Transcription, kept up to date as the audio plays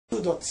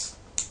two dots.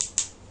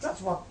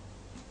 That's one.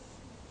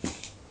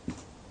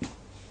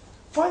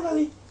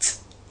 Finally, t,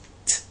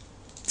 t,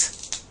 t,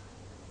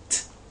 t.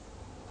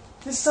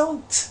 This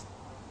sound t.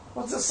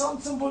 What's the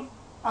sound symbol?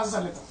 As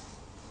the letter.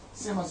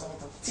 Same as the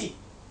letter T.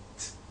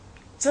 T.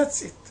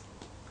 That's it.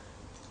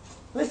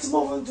 Let's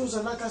move on to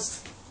the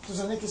next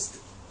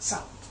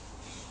sound.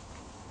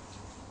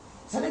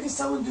 The next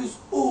sound is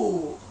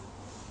O.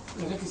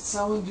 The next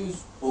sound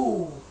is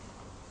O.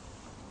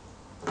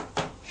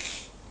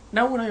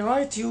 Now when I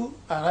write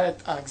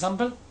an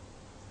example,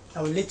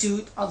 I will let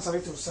you answer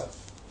it yourself.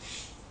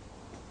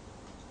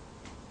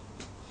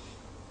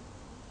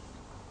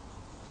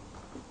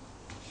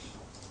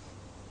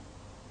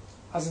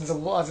 As in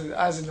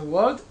the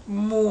word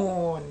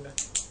moon.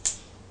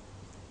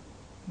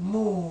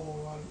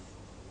 Moon.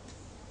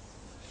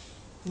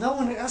 Now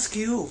when I ask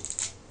you,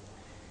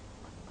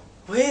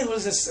 where will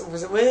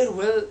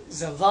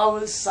the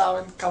vowel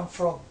sound come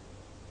from?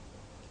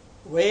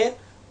 Where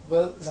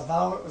will the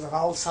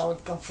vowel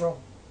sound come from?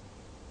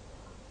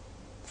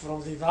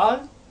 From the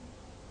vowel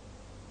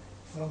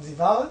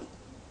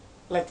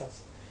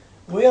letters.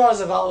 Where are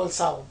the vowel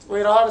sound?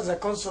 Where are the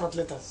consonant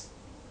letters?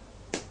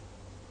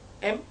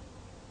 M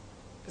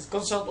is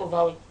consonant or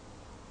vowel?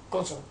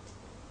 Consonant.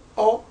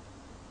 O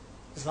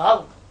is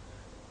vowel.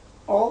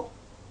 O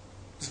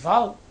is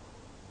vowel.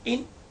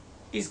 In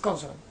is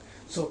consonant.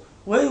 So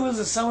where will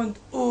the sound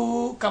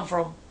O come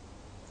from?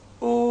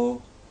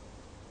 O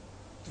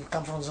will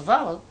come from the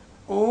vowel.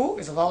 O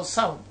is a vowel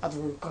sound and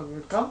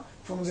will come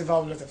from the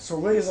vowel letter. So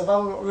where are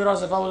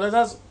the vowel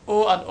letters?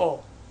 O and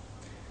O.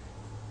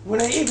 When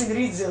I even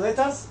read the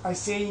letters, I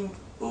saying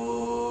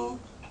O,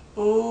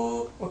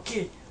 O.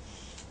 Okay.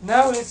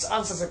 Now let's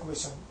answer the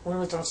question. When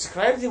we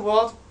transcribe the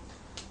word,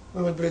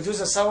 we will produce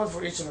a sound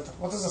for each letter.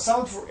 What is the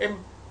sound for M?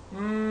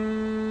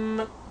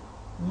 Mm,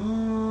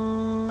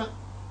 mm,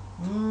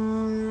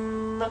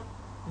 mm,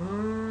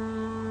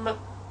 mm.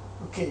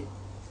 Okay.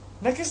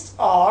 Next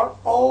are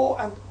O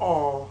and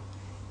O.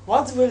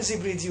 What will they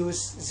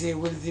produce? They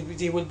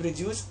will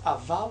produce a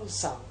vowel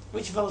sound.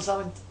 Which vowel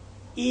sound?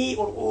 E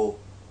or O?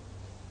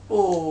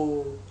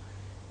 O.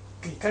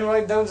 Okay. Can you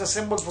write down the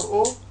symbol for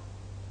O?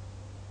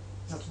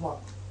 That's one.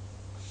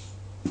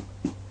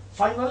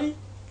 Finally,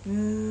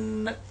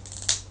 n,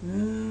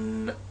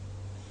 n.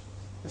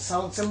 The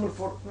sound symbol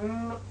for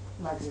n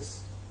like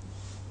this.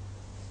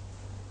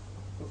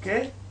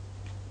 Okay?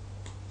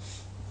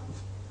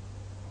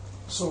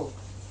 So,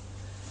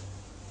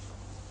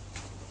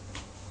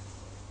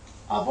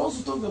 I've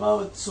also talked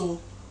about so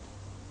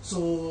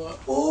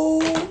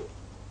O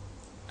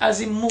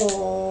as in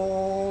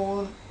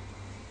moon.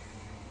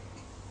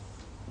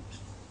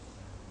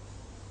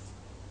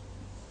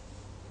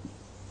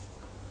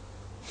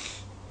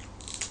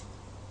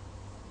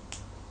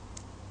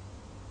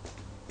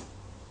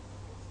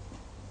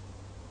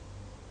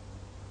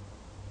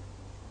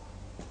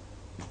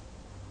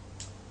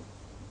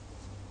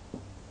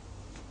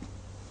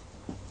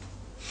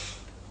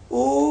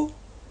 O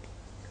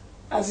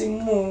as in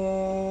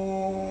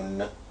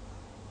moon.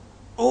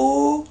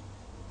 O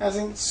as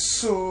in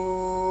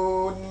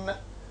soon.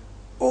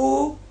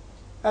 O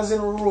as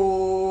in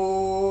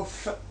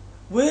roof.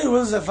 Where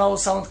will the vowel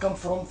sound come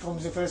from? From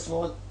the first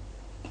word?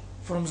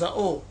 From the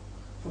O.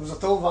 From the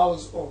two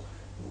vowels O.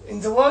 In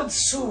the word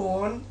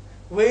soon,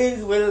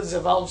 where will the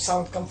vowel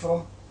sound come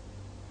from?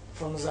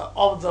 From the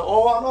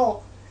O and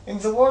O. In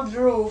the word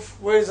roof,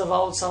 where is the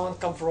vowel sound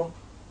come from?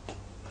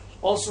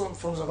 Also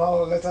from the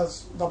vowel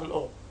letters double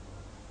O.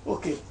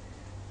 Okay.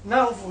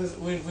 Now for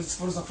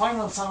the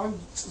final sound,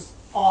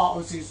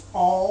 which is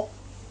O.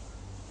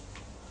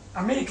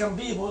 American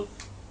people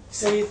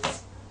say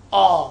it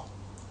A,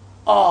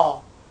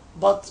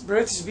 but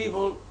British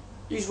people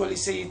usually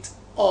say it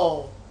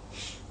O.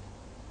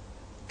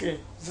 Okay.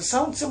 The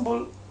sound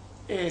symbol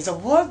is the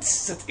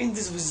words that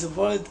ends with the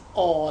word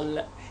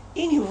all.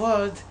 Any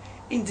word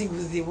ending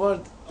with the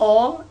word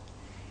all.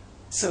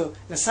 So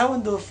the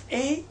sound of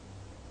A.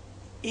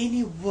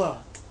 Any word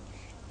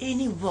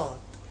ends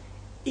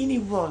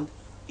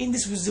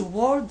with the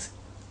word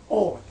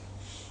all.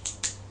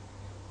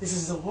 This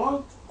is the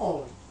word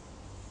all.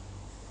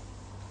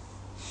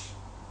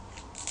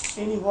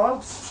 Any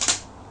word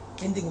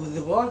ending with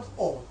the word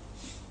all.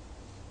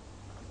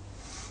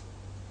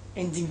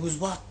 Ending with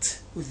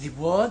what? With the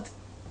word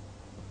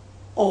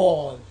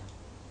all.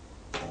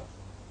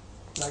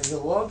 Like the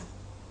word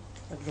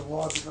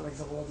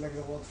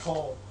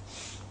fall.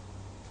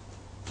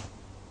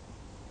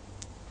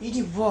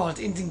 Any word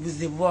ending with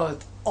the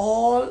word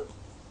all,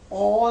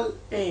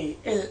 A,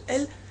 L,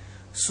 L.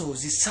 So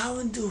the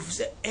sound of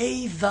the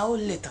A vowel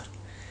letter.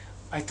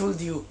 I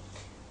told you,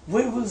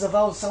 where will the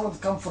vowel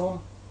sound come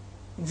from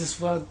in this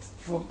word?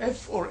 From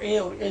F or A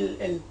or L,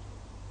 L?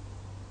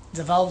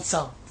 The vowel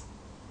sound.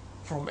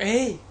 From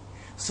A.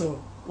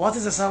 So what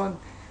is the sound?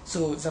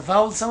 So the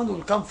vowel sound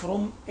will come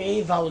from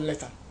A vowel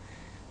letter.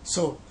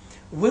 So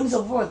when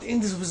the word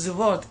ends with the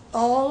word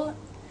all,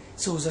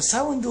 so the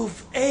sound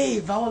of A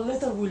vowel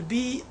letter will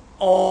be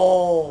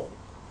O.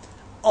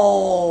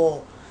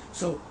 O.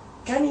 So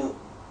can you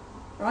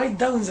write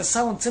down the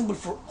sound symbol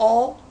for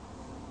O.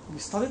 We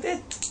studied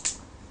it.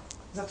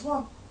 That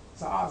one.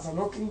 The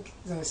looking,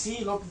 the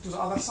C looking to the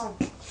other side.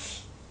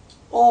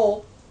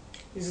 O.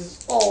 This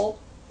is O.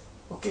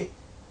 Okay.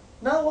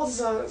 Now what is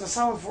the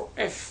sound for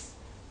F?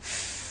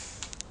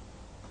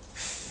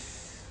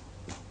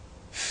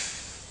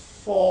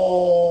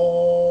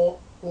 Fall.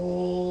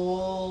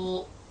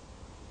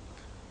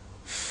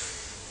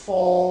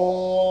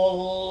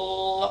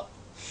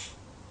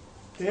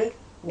 Okay.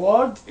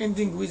 Word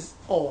ending with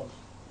all.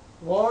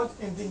 Word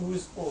ending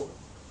with all.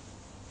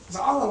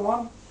 The other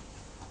one,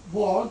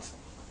 words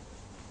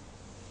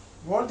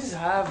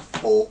have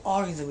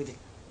OR in the middle.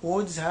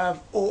 Words have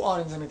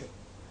OR in the middle.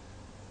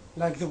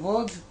 Like the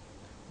word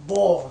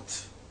board.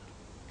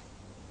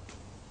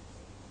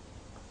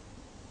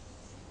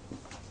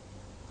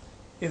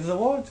 If the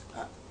word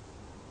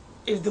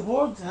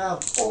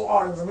have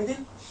OR in the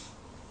middle,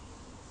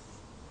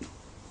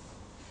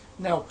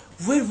 now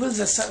where will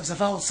the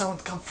vowel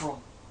sound come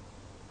from?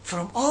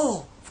 From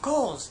O, of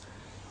course.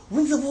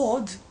 When the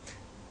word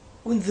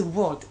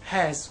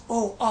has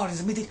OR in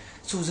the middle,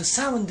 so the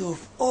sound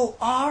of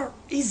OR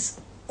is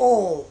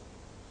O.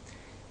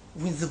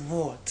 When the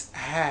word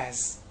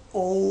has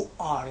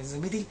OR in the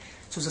middle,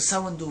 so the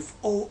sound of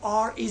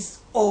OR is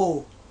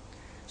O.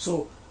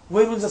 So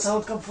where will the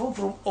sound come from?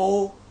 From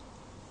O.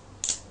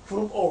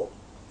 From O.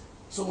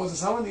 So the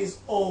sound is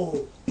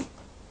O.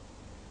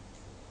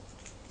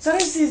 The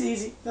rest is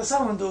easy. The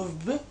sound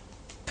of B,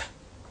 P,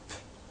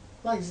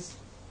 like this.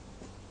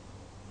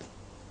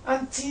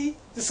 And T,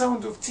 the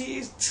sound of T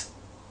is T.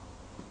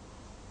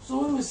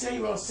 So when we say,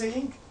 we are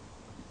saying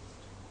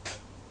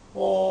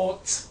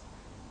pot,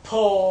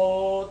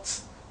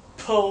 pot,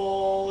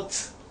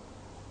 pot.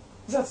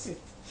 That's it.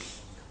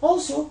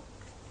 Also,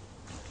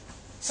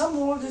 some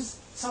words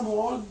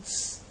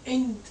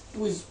end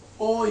with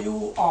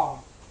OUR.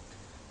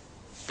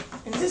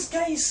 In this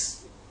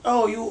case,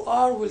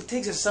 OUR will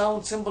take the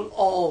sound symbol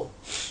O,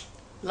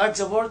 like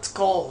the word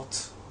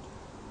court.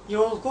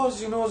 Of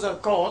course, you know the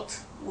court,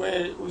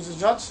 where with the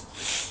judge,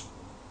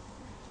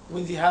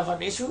 when they have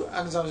an issue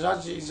and the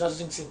judge is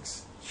judging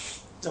things.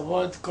 The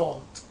word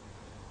court.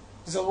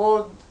 The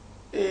word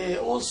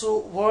also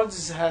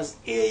words has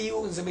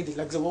AU in the middle,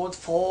 like the word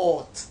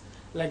fort,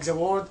 like the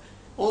word.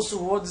 Also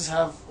words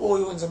have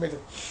OU in the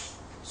middle.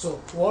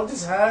 So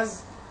words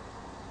has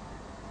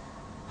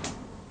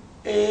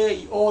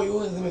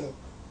OU in the middle.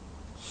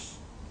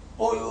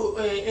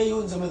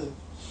 AU in the middle,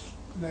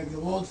 like the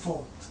word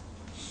fort.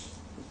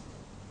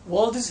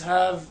 Words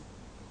have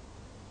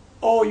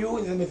OU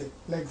in the middle,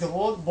 like the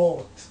word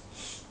boat.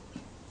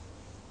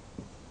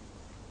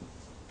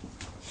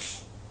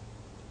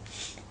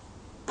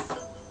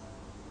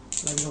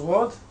 Like the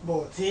word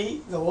boat.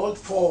 Here, the word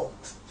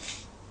fort.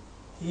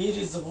 Here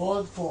is the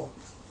word fort.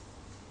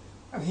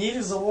 And here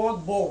is the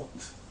word boat.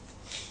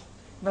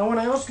 Now when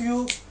I ask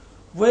you,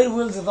 where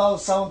will the vowel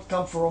sound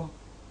come from?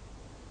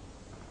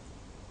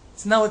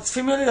 Now it's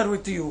familiar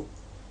with you.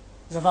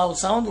 The vowel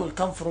sound will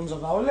come from the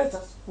vowel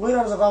letters. Where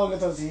are the vowel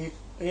letters here?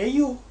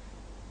 AU.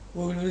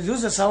 We will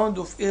reduce the sound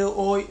of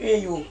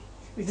AU.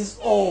 It is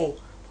O,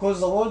 because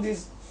the word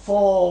is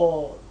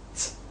fort.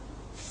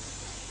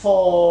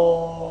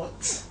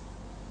 Fort.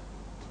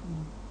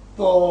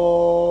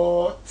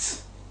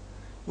 Boat.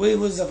 Where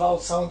will the vowel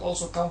sound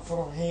also come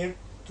from here?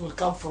 It will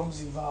come from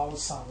the vowel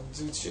sound,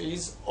 which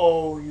is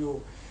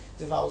OU.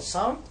 The vowel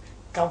sound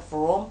come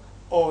from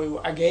OU.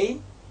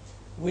 Again,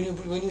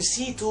 when you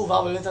see two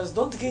vowel letters,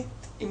 don't get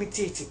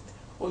imitated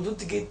or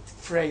don't get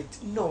afraid.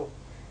 No.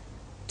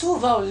 Two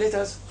vowel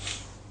letters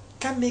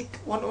can make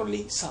one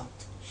only sound.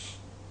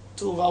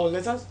 Two vowel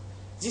letters.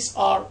 These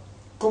are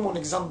common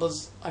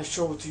examples I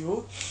show to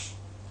you.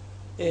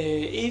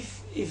 I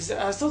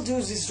told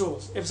you these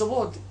rules. If the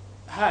word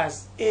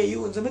has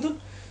AU in the middle,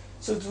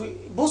 so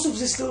both of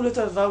these two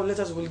vowel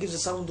letters will give the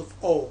sound of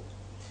O.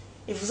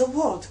 If the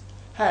word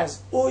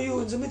has OU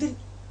in the middle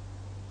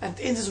and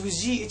ends with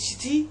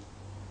GHT,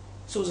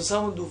 so the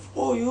sound of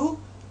OU,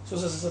 so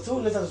the two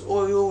letters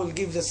OU will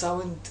give the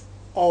sound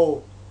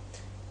O,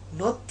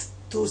 not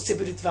two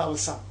separate vowel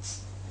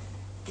sounds.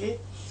 Okay.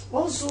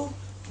 Also,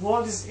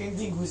 words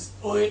ending with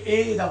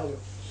AW.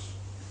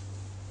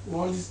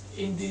 Words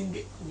ending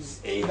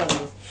with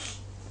AW,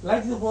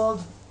 like the word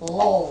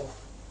law,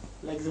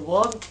 like the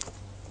word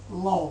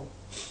law.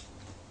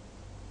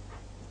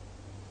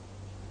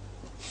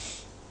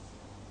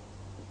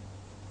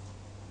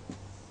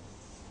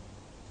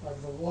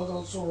 Like the word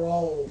also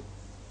roll.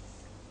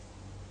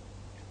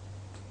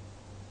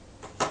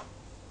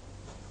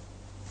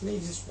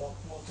 Leave this one,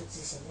 no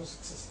success and no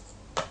success.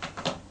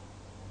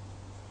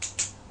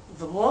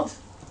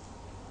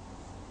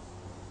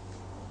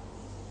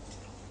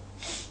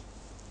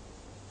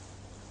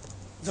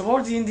 The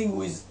word ending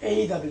with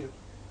AW.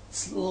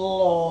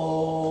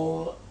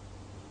 Slow.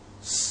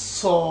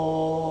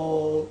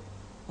 So.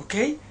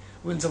 Okay?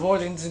 When the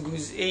word ending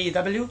with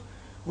AW,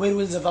 where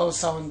will the vowel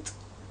sound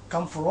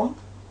come from?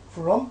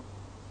 From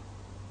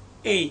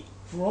A.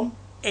 From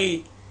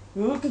A.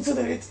 We will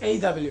consider it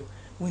AW.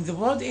 When the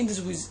word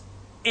ends with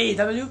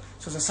AW,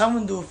 so the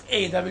sound of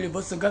AW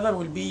both together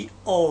will be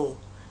O.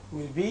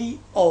 Will be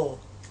O.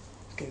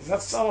 Okay,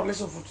 that's our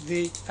lesson for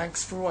today.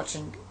 Thanks for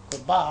watching.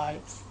 Goodbye.